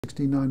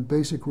B69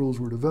 basic rules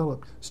were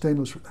developed,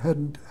 stainless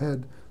hadn't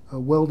had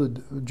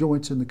welded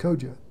joints in the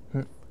cojet.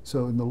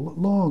 So in the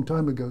long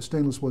time ago,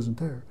 stainless wasn't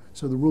there.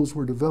 So the rules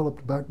were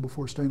developed back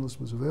before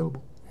stainless was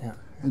available.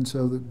 And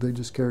so they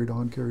just carried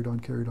on,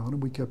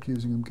 and we kept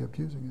using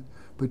them,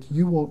 But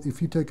you won't,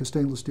 if you take a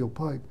stainless steel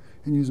pipe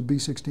and use a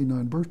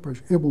B69 burst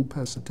pressure, it won't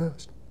pass the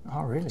test.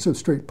 Oh, really? So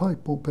straight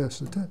pipe won't pass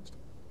the test.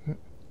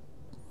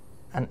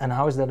 And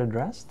how is that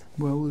addressed?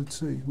 Well, let's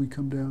see. We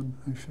come down,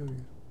 I show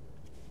you.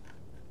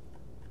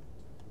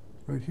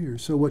 Right here.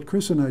 So what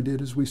Chris and I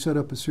did is we set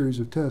up a series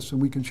of tests, and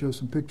we can show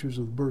some pictures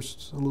of the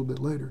bursts a little bit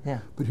later.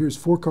 But here's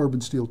 4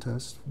 carbon steel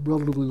tests,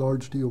 relatively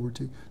large D over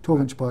T,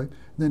 12-inch pipe.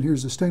 And then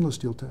here's the stainless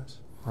steel test.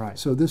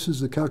 So this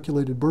is the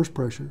calculated burst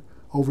pressure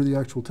over the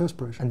actual test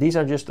pressure. And these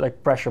are just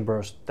like pressure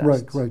burst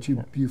tests? Right.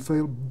 You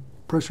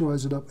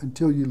pressurize it up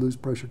until you lose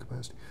pressure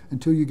capacity,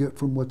 until you get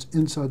from what's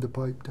inside the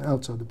pipe to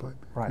outside the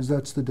pipe, because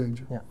that's the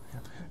danger.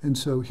 And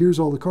so here's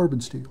all the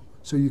carbon steel.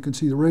 So you can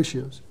see the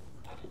ratios.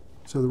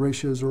 So the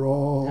ratios are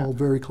all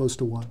very close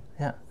to 1.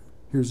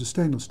 Here's the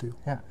stainless steel.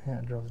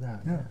 It drops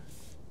down.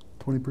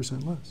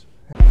 20% less.